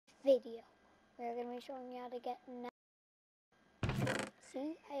video. We're going to be showing you how to get netherite.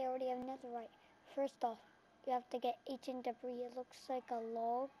 See, I already have netherite. First off, you have to get ancient debris. It looks like a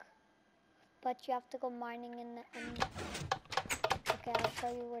log, but you have to go mining in the end. Okay, I'll show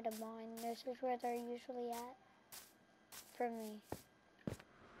you where to mine. This is where they're usually at for me.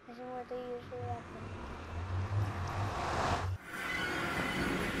 This is where they usually at for me.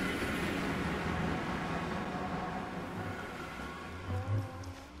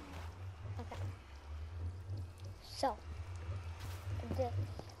 Okay. So, this.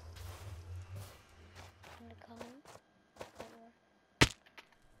 I'm gonna come over.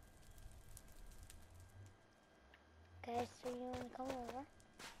 Okay, so you want to come over.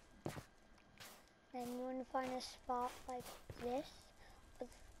 Then you want to find a spot like this with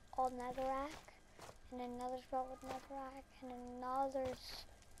all netherrack, and another spot with netherrack, and another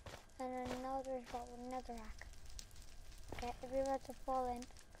spot with netherrack. Okay, if you're about to fall in,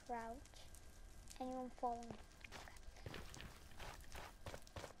 crouch, and you won't fall in. Okay.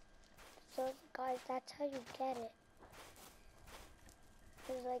 So guys, that's how you get it.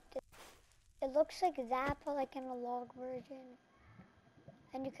 It's like this. It looks like that, but like in a log version.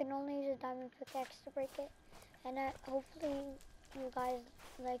 And you can only use a diamond pickaxe to break it. And hopefully you guys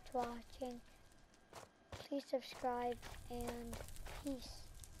liked watching. Please subscribe and peace.